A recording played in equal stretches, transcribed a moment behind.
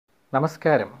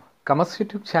നമസ്കാരം കമസ്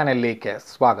യൂട്യൂബ് ചാനലിലേക്ക്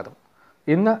സ്വാഗതം.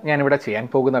 ഇന്ന് ഞാനിവിടെ ചെയ്യാൻ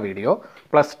പോകുന്ന വീഡിയോ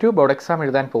 +2 ബോർഡ് എക്സാം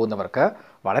എഴുതാൻ പോകുന്നവർക്ക്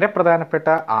വളരെ പ്രധാനപ്പെട്ട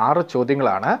 6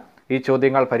 ചോദ്യങ്ങളാണ്. ഈ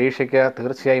ചോദ്യങ്ങൾ പരീക്ഷയ്ക്ക്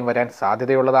തീർച്ചയായും വരാൻ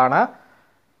സാധ്യതയുള്ളതാണ്.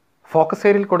 ഫോക്കസ്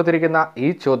ഏരിയയിൽ കൊടുത്തിരിക്കുന്ന ഈ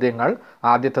ചോദ്യങ്ങൾ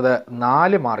ആദ്യത്തേത്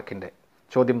 4 മാർക്കിൻ്റെ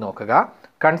ചോദ്യം നോക്കുക.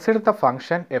 Consider the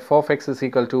function f of x is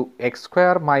equal to x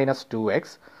square minus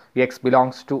 2x, x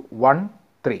belongs to 1,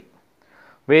 3.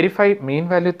 Verify mean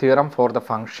value theorem for the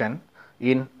function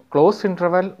in close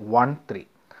interval 1, 3.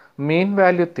 Mean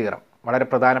value theorem വളരെ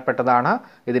പ്രധാനപ്പെട്ടതാണ്.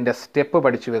 ഇതിൻ്റെ സ്റ്റെപ്പ്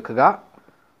പഠിച്ചു വെക്കുക.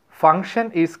 Function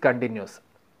is continuous.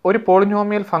 ഒരു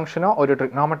polynomial ഫംഗ്ഷനോ ഒരു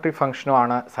trigonometric ഫംഗ്ഷനോ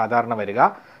ആണ് സാധാരണ വരിക.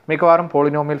 മിക്കവാറും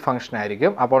പോളിനോമിയൽ ഫംഗ്ഷൻ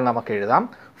ആയിരിക്കും. അപ്പോൾ നമുക്ക് എഴുതാം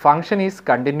function is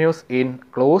continuous in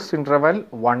close interval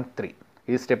 1, 3.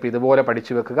 ഈ സ്റ്റെപ്പ് ഇതുപോലെ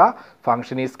പഠിച്ചു വെക്കുക.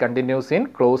 Function is continuous in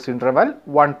close interval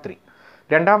 1, 3.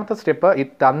 രണ്ടാമത്തെ സ്റ്റെപ്പ് ഈ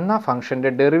തന്ന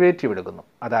ഫംഗ്ഷൻ്റെ ഡെറിവേറ്റീവ് എടുക്കുന്നു.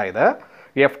 അതായത്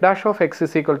f dash of x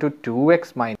is equal to 2x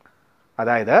minus,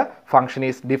 അതായത് function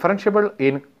is differentiable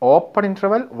in open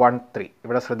interval 1, 3.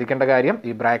 ഇവിടെ ശ്രദ്ധിക്കേണ്ട കാര്യം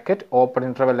ഈ ബ്രാക്കറ്റ് ഓപ്പൺ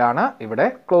ഇൻ്റർവെല്ലാണ്, ഇവിടെ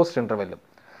ക്ലോസ്ഡ് ഇൻ്റർവെല്ലും.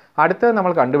 അടുത്തത്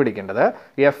നമ്മൾ കണ്ടുപിടിക്കേണ്ടത്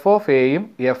എഫ് ഓഫ് എയും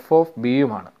F of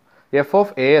ബിയുമാണ്. F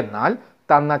of A എന്നാൽ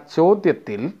തന്ന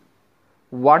ചോദ്യത്തിൽ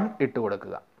 1 ഇട്ട്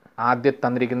കൊടുക്കുക. ആദ്യം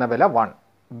തന്നിരിക്കുന്ന വില 1,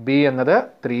 ബി എന്നത്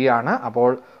 3 ആണ്. അപ്പോൾ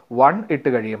 1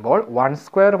 ഇട്ട് കഴിയുമ്പോൾ 1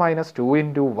 square minus 2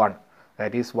 into 1,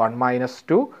 that is 1 minus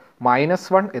 2 minus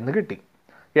 1 എന്ന് കിട്ടി.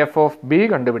 എഫ് ഓഫ് ബി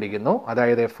കണ്ടുപിടിക്കുന്നു.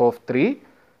 അതായത് F of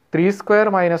 3 square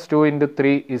minus 2 into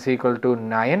 3 is equal to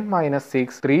 9 minus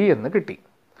 6, 3 എന്ന് കിട്ടി.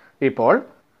 ഇപ്പോൾ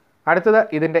അടുത്തത്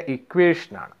ഇതിൻ്റെ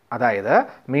ഇക്വേഷനാണ്. അതായത്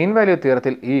മീൻ വാല്യൂ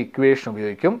തിയറത്തിൽ ഈ ഇക്വേഷൻ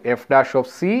ഉപയോഗിക്കും. F dash of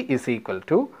C is equal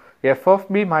to F of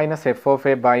B minus F of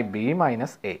A by B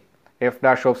minus A. F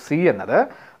dash of C എന്നത്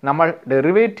നമ്മൾ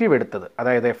ഡെറിവേറ്റീവ് എടുത്തത്,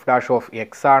 അതായത് എഫ് ഡാഷ് ഓഫ്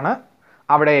എക്സ് ആണ്.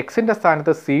 അവിടെ എക്സിൻ്റെ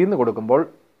സ്ഥാനത്ത് സി എന്ന് കൊടുക്കുമ്പോൾ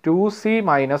 2c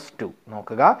minus 2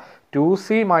 നോക്കുക.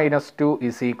 2c minus 2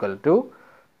 is equal to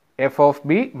f of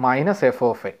b minus f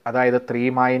of a, അതായത് 3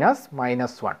 minus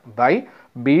minus 1 by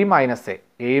b minus a.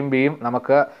 എയും ബിയും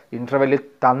നമുക്ക് ഇൻ്റർവെല്ലിൽ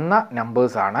തന്ന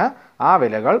നമ്പേഴ്സാണ്. ആ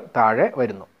വിലകൾ താഴെ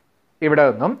വരുന്നു. ഇവിടെ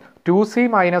നിന്നും 2c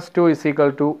minus 2 is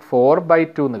equal to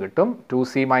 4/2 എന്ന് കിട്ടും.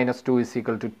 2c minus 2 is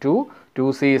equal to 2.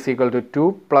 2c is equal to 2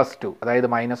 plus 2, അതായത്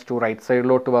 -2 റൈറ്റ്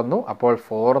സൈഡിലോട്ട് വന്നു. അപ്പോൾ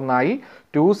 4 എന്നായി.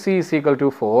 2c is equal to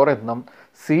 4 എന്നും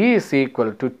c is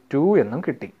equal to 2 എന്നും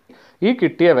കിട്ടി. ഈ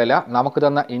കിട്ടിയ വില നമുക്ക്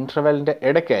തന്ന ഇൻ്റർവെല്ലിൻ്റെ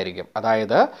ഇടയ്ക്കായിരിക്കും.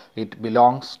 അതായത് it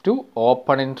belongs to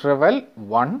open interval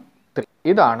 1, 3.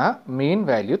 ഇതാണ് mean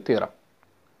value theorem.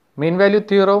 Mean value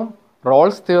തിയറവും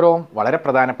Rolls തിയറവും വളരെ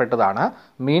പ്രധാനപ്പെട്ടതാണ്.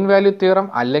 മീൻ വാല്യൂ തിയറം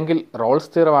അല്ലെങ്കിൽ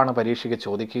റോൾസ് തിയറമാണ് പരീക്ഷയ്ക്ക്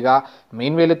ചോദിക്കുക.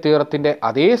 മീൻ വാല്യൂ തിയറത്തിൻ്റെ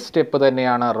അതേ സ്റ്റെപ്പ്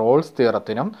തന്നെയാണ് റോൾസ്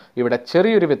തിയറത്തിനും. ഇവിടെ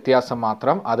ചെറിയൊരു വ്യത്യാസം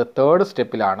മാത്രം, അത് 3rd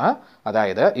സ്റ്റെപ്പിലാണ്.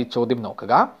 അതായത് ഈ ചോദ്യം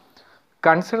നോക്കുക.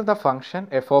 Consider the function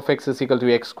F of X is equal to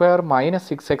X square minus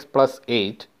 6x plus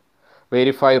 8.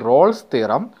 Verify Rolls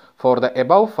theorem for the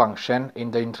above function in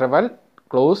the interval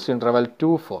closed interval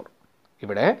 2, 4.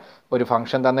 ഇവിടെ ഒരു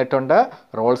ഫംഗ്ഷൻ തന്നിട്ടുണ്ട്.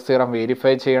 റോൾസ് തിയറം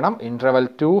വെരിഫൈ ചെയ്യണം. Interval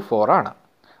 2, 4 ആണ്.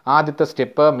 ആദ്യത്തെ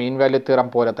step mean value theorem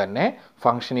പോലെ തന്നെ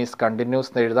function is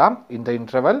continuous എന്ന് എഴുതാം in the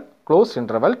interval closed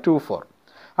interval 2, 4.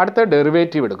 അടുത്ത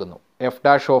ഡെറിവേറ്റീവ് എടുക്കുന്നു. എഫ്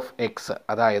ഡാഷ് ഓഫ് എക്സ്,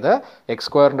 അതായത് എക്സ്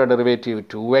സ്ക്വയറിൻ്റെ ഡെറിവേറ്റീവ്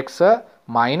 2x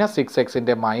മൈനസ്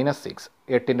 6xൻ്റെ -6.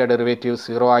 8ൻ്റെ ഡെറിവേറ്റീവ്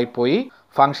 0 ആയിപ്പോയി.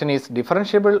 Function is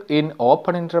differentiable in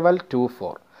open interval 2,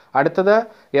 4. അടുത്തത്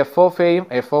എഫ് ഓഫ് എയും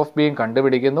എഫ് ഓഫ് ബിയും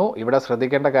കണ്ടുപിടിക്കുന്നു. ഇവിടെ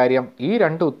ശ്രദ്ധിക്കേണ്ട കാര്യം ഈ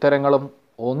 2 ഉത്തരങ്ങളും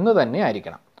ഒന്ന് തന്നെ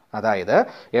ആയിരിക്കണം. അതായത്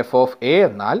എഫ് ഓഫ് എ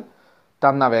എന്നാൽ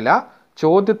തന്ന വില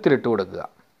ചോദ്യത്തിലിട്ട് കൊടുക്കുക.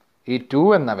 ഈ 2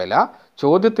 എന്ന വില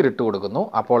ചോദ്യത്തിലിട്ട് കൊടുക്കുന്നു.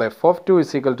 അപ്പോൾ F of 2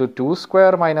 is equal to 2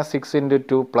 square minus 6 into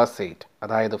 2 plus 8,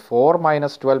 അതായത് 4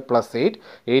 minus 12 plus 8.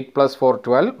 8 plus 4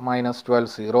 12 minus 12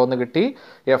 0 എന്ന് കിട്ടി.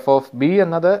 എഫ് ഓഫ് ബി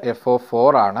എന്നത് എഫ് ഓഫ്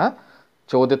 4 ആണ്.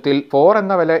 ചോദ്യത്തിൽ 4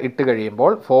 എന്ന വില ഇട്ട്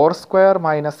കഴിയുമ്പോൾ 4 square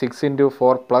minus 6 into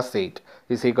 4 plus 8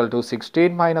 is equal to 16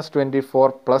 minus 24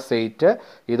 plus 8.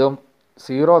 ഇതും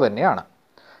 0 തന്നെയാണ്.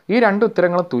 ഈ 2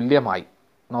 ഉത്തരങ്ങളും തുല്യമായി.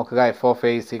 നോക്കുക, F of A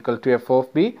is equal to F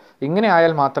of B. ഇങ്ങനെ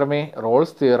ആയാൽ മാത്രമേ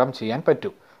റോൾസ് തിയറം ചെയ്യാൻ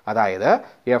പറ്റൂ. അതായത്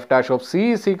F dash of C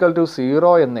is equal to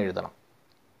 0 എന്ന് എഴുതണം.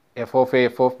 F of A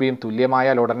F of ബിയും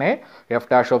തുല്യമായാൽ ഉടനെ F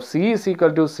dash of C is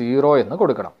equal to 0 എന്ന്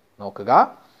കൊടുക്കണം. നോക്കുക,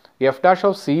 എഫ് ഡാഷ്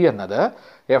ഓഫ് സി എന്നത്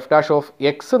എഫ് ഡാഷ് ഓഫ്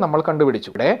എക്സ് നമ്മൾ കണ്ടുപിടിച്ചു.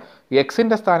 ഇവിടെ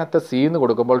എക്സിൻ്റെ സ്ഥാനത്ത് സി എന്ന്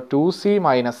കൊടുക്കുമ്പോൾ 2c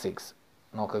minus 6.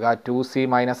 നോക്കുക, 2c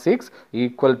minus 6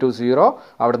 ഈക്വൽ ടു 0.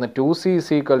 അവിടുന്ന് 2c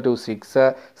is equal to 6,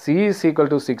 c is equal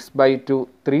to 6/2,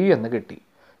 3 എന്ന് കിട്ടി.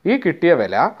 ഈ കിട്ടിയ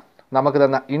വില നമുക്ക്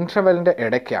തന്ന ഇൻ്റർവെല്ലിൻ്റെ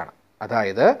ഇടയ്ക്കാണ്.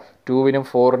 അതായത് 2നും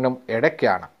 4നും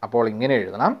ഇടയ്ക്കാണ്. അപ്പോൾ ഇങ്ങനെ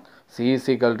എഴുതണം, c is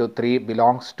equal to 3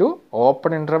 belongs to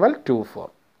open interval 2, 4.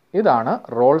 ഇതാണ്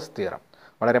റോൾസ് തിയറം.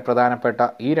 വളരെ പ്രധാനപ്പെട്ട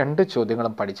ഈ 2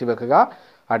 ചോദ്യങ്ങളും പഠിച്ചു വെക്കുക.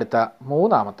 അടുത്ത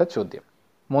 3ാമത്തെ ചോദ്യം.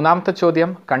 മൂന്നാമത്തെ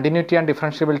ചോദ്യം കണ്ടിന്യൂറ്റി ആൻഡ്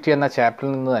ഡിഫറൻഷ്യബിലിറ്റി എന്ന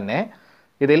ചാപ്റ്ററിൽ നിന്ന് തന്നെ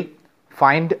ഇതിൽ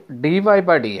ഫൈൻഡ് dy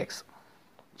by dx.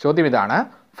 ചോദ്യം ഇതാണ്,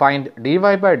 find dy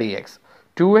by dx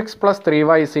 2x plus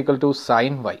 3y is equal to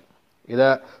sin y. ഇത്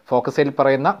ഫോക്കസിൽ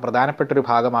പറയുന്ന പ്രധാനപ്പെട്ടൊരു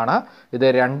ഭാഗമാണ്. ഇത്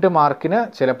 2 മാർക്കിന്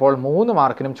ചിലപ്പോൾ 3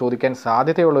 മാർക്കിനും ചോദിക്കാൻ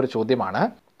സാധ്യതയുള്ളൊരു ചോദ്യമാണ്.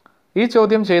 ഈ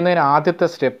ചോദ്യം ചെയ്യുന്നതിന് ആദ്യത്തെ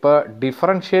സ്റ്റെപ്പ്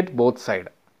ഡിഫറൻഷിയേറ്റ് ബോത്ത് സൈഡ്.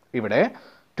 ഇവിടെ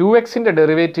 2xൻ്റെ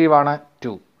ഡെറിവേറ്റീവ് ആണ്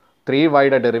 2,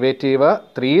 3yയുടെ ഡെറിവേറ്റീവ്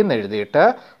 3 എന്ന് എഴുതിയിട്ട്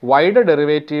yയുടെ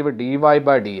derivative dy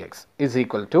by dx is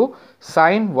equal to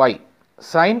sin y.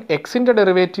 Sign എക്സിൻ്റെ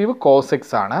ഡെറിവേറ്റീവ് കോസ്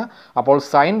എക്സ് ആണ്. അപ്പോൾ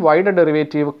സൈൻ വൈയുടെ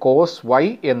ഡെറിവേറ്റീവ് കോസ് വൈ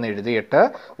എന്ന് എഴുതിയിട്ട്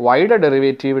വൈയുടെ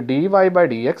ഡെറിവേറ്റീവ് dy by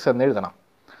dx എന്ന് എഴുതണം.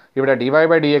 ഇവിടെ dy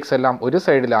by dx എല്ലാം ഒരു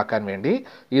സൈഡിലാക്കാൻ വേണ്ടി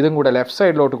ഇതും കൂടെ ലെഫ്റ്റ്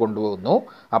സൈഡിലോട്ട് കൊണ്ടുപോകുന്നു.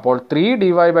 അപ്പോൾ 3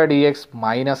 dy by dx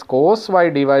minus cos Y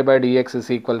dy by dx is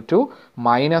equal to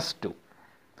 -2.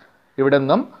 ഇവിടെ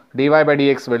നിന്നും dy by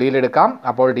dx വെളിയിലെടുക്കാം.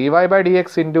 അപ്പോൾ dy by dx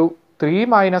into 3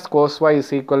 minus cos Y is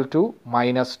equal to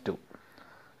 -2.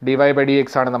 dy by dx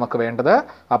ആണ് നമുക്ക് വേണ്ടത്.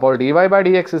 അപ്പോൾ dy by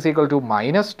dx is equal to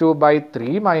 -2 by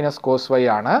 3 minus cos y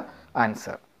ആണ്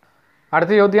answer.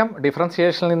 അടുത്ത ചോദ്യം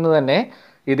ഡിഫറൻസിയേഷനിൽ നിന്ന് തന്നെ.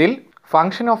 ഇതിൽ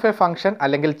ഫംഗ്ഷൻ ഓഫ് എ ഫംഗ്ഷൻ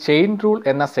അല്ലെങ്കിൽ ചെയിൻ റൂൾ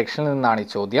എന്ന സെക്ഷനിൽ നിന്നാണ് ഈ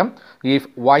ചോദ്യം. If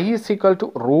y is equal to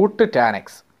root tan x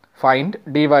find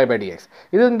dy by dx.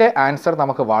 ഇതിൻ്റെ ആൻസർ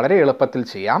നമുക്ക് വളരെ എളുപ്പത്തിൽ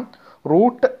ചെയ്യാം.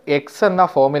 റൂട്ട് എക്സ് എന്ന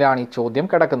ഫോമിലാണ് ഈ ചോദ്യം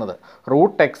കിടക്കുന്നത്.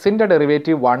 റൂട്ട് എക്സിൻ്റെ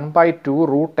ഡെറിവേറ്റീവ് 1/2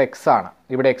 റൂട്ട് എക്സ് ആണ്.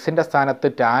 ഇവിടെ എക്സിൻ്റെ സ്ഥാനത്ത്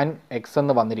ടാൻ എക്സ്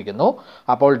എന്ന് വന്നിരിക്കുന്നു.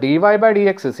 അപ്പോൾ dy by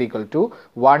dx is equal to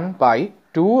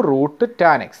 1/2 root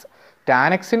tan X.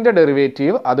 Tan എക്സിൻ്റെ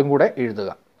ഡെറിവേറ്റീവ് അതും കൂടെ എഴുതുക.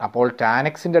 അപ്പോൾ ടാൻ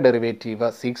എക്സിൻ്റെ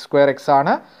ഡെറിവേറ്റീവ് sec² x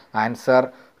ആണ്. Answer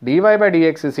dy by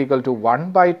dx is equal to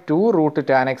 1/2 root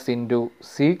tan X into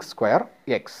sec²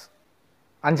 x.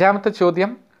 അഞ്ചാമത്തെ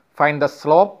ചോദ്യം find the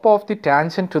slope of the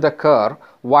tangent to the curve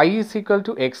y is equal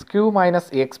to x³ minus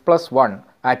x plus 1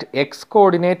 at x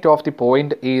coordinate of the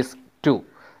point is 2.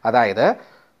 അതായത്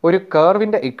ഒരു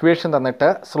കർവിൻ്റെ equation തന്നിട്ട്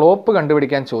slope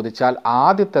കണ്ടുപിടിക്കാൻ ചോദിച്ചാൽ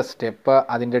ആദ്യത്തെ step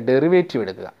അതിൻ്റെ derivative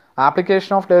എടുക്കുക.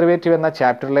 ആപ്ലിക്കേഷൻ ഓഫ് ഡെറിവേറ്റീവ് എന്ന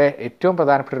ചാപ്റ്ററിലെ ഏറ്റവും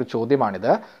പ്രധാനപ്പെട്ട ഒരു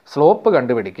ചോദ്യമാണിത്. സ്ലോപ്പ്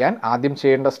കണ്ടുപിടിക്കാൻ ആദ്യം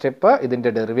ചെയ്യേണ്ട സ്റ്റെപ്പ്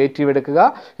ഇതിൻ്റെ ഡെറിവേറ്റീവ് എടുക്കുക,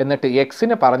 എന്നിട്ട്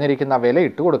എക്സിന് പറഞ്ഞിരിക്കുന്ന വില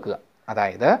ഇട്ട് കൊടുക്കുക.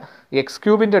 അതായത്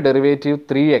x³ ഡെറിവേറ്റീവ്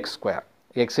 3x²,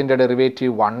 എക്സിൻ്റെ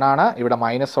ഡെറിവേറ്റീവ് 1 ആണ്. ഇവിടെ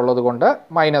മൈനസ് ഉള്ളത് കൊണ്ട്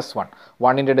 -1,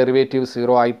 1ൻ്റെ ഡെറിവേറ്റീവ്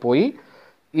 0 ആയിപ്പോയി.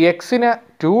 ഈ എക്സിന്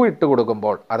 2 ഇട്ട്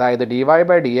കൊടുക്കുമ്പോൾ അതായത് dy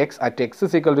by dx at x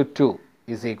is equal to 2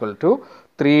 is equal to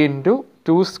 3 into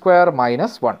 2²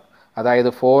 minus 1. അതായത്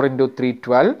 4 into 3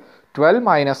 12, 12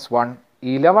 minus 1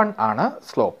 11 ആണ്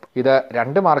സ്ലോപ്പ്. ഇത്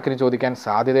 2 മാർക്കിന് ചോദിക്കാൻ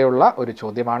സാധ്യതയുള്ള ഒരു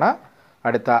ചോദ്യമാണ്.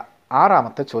 അടുത്ത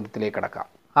ആറാമത്തെ ചോദ്യത്തിലേക്ക് കടക്കാം.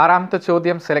 ആറാമത്തെ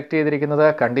ചോദ്യം സെലക്ട് ചെയ്തിരിക്കുന്നത്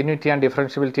കണ്ടിന്യൂറ്റി ആൻഡ്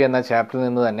ഡിഫറൻഷ്യബിലിറ്റി എന്ന ചാപ്റ്ററിൽ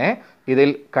നിന്ന് തന്നെ. ഇതിൽ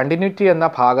കണ്ടിന്യൂറ്റി എന്ന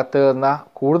ഭാഗത്ത് നിന്ന്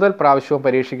കൂടുതൽ പ്രാവശ്യവും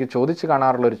പരീക്ഷയ്ക്ക് ചോദിച്ചു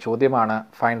കാണാറുള്ള ഒരു ചോദ്യമാണ്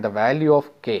find the value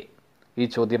of k. ഈ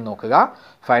ചോദ്യം നോക്കുക.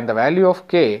 Find the value of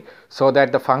k so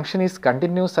that the function is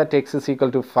continuous at x is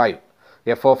equal to 5.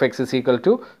 f of x is equal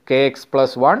to kx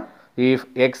plus 1 if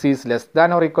x is less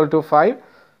than or equal to 5,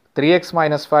 3x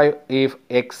minus 5 if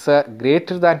x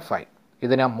greater than 5.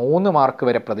 ഇതിന് 3 mark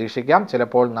വരെ പ്രതീക്ഷിക്കാം.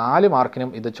 ചിലപ്പോൾ 4 മാർക്കിനും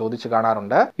ഇത് ചോദിച്ചു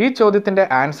കാണാറുണ്ട്. ഈ ചോദ്യത്തിൻ്റെ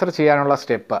answer ചെയ്യാനുള്ള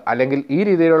സ്റ്റെപ്പ് അല്ലെങ്കിൽ ഈ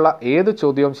രീതിയിലുള്ള ഏത്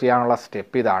ചോദ്യവും ചെയ്യാനുള്ള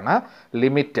സ്റ്റെപ്പ് ഇതാണ്.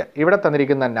 ലിമിറ്റ് ഇവിടെ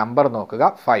തന്നിരിക്കുന്ന നമ്പർ നോക്കുക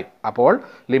 5. അപ്പോൾ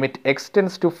limit x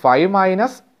tends to 5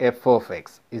 minus f of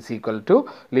x is equal to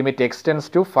limit x tends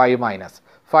to 5 minus.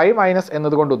 5 minus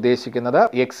എന്നതുകൊണ്ട് ഉദ്ദേശിക്കുന്നത്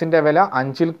എക്സിൻ്റെ വില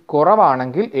 5ൽ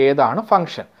കുറവാണെങ്കിൽ ഏതാണ്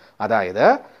ഫംഗ്ഷൻ. അതായത്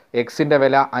എക്സിൻ്റെ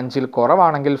വില 5ൽ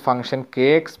കുറവാണെങ്കിൽ ഫംഗ്ഷൻ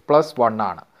kx plus 1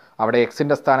 ആണ്. അവിടെ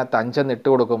എക്സിൻ്റെ സ്ഥാനത്ത് 5 എന്ന് ഇട്ട്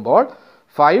കൊടുക്കുമ്പോൾ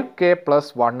 5k plus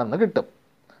 1 എന്ന് കിട്ടും.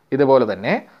 ഇതുപോലെ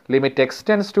തന്നെ limit x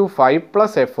tends to 5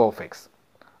 plus f of x.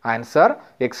 Answer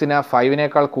എക്സിന്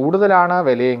 5നേക്കാൾ കൂടുതലാണ്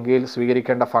വിലയെങ്കിൽ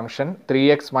സ്വീകരിക്കേണ്ട ഫംഗ്ഷൻ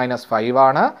 3x minus 5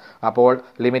 ആണ്. അപ്പോൾ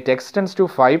limit x tends to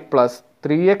 5 plus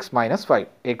 3x minus 5.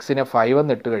 എക്സിന് 5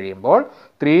 എന്ന് ഇട്ട് കഴിയുമ്പോൾ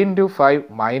 3 into 5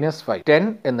 minus 5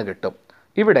 10 എന്ന് കിട്ടും.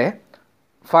 ഇവിടെ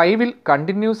 5ൽ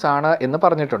കണ്ടിന്യൂസ് ആണ് എന്ന്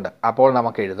പറഞ്ഞിട്ടുണ്ട്. അപ്പോൾ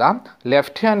നമുക്ക് എഴുതാം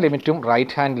ലെഫ്റ്റ് ഹാൻഡ് ലിമിറ്റും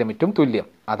റൈറ്റ് ഹാൻഡ് ലിമിറ്റും തുല്യം.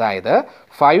 അതായത്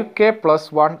 5k plus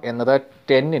 1 എന്നത്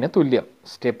 10ന് തുല്യം.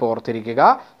 സ്റ്റെപ്പ് ഓർത്തിരിക്കുക.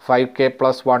 5k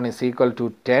plus 1 is equal to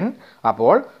 10.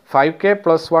 അപ്പോൾ 5k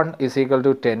plus 1 is equal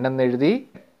to 10 എന്ന് എഴുതി.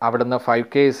 അവിടുന്ന്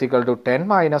 5k is equal to 10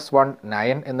 minus 1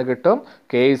 9 എന്ന് കിട്ടും.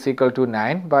 k is equal to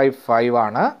 9/5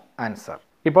 ആണ് ആൻസർ.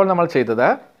 ഇപ്പോൾ നമ്മൾ ചെയ്തത്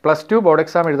 +2 ബോർഡ്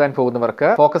എക്സാം എഴുതാൻ പോകുന്നവർക്ക്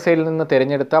ഫോക്കസയിൽ നിന്ന്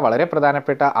തിരഞ്ഞെടുത്ത വളരെ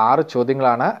പ്രധാനപ്പെട്ട 6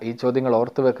 ചോദ്യങ്ങളാണ്. ഈ ചോദ്യങ്ങൾ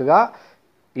ഓർത്തു വെക്കുക.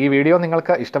 ഈ വീഡിയോ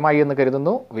നിങ്ങൾക്ക് ഇഷ്ടമായി എന്ന്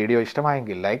കരുതുന്നു. വീഡിയോ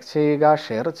ഇഷ്ടമായെങ്കിൽ ലൈക്ക് ചെയ്യുക,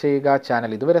 ഷെയർ ചെയ്യുക.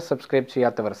 ചാനൽ ഇതുവരെ സബ്സ്ക്രൈബ്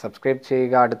ചെയ്യാത്തവർ സബ്സ്ക്രൈബ്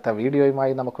ചെയ്യുക. അടുത്ത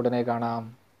വീഡിയോയുമായി നമുക്കുടനെ കാണാം.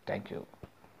 Thank you.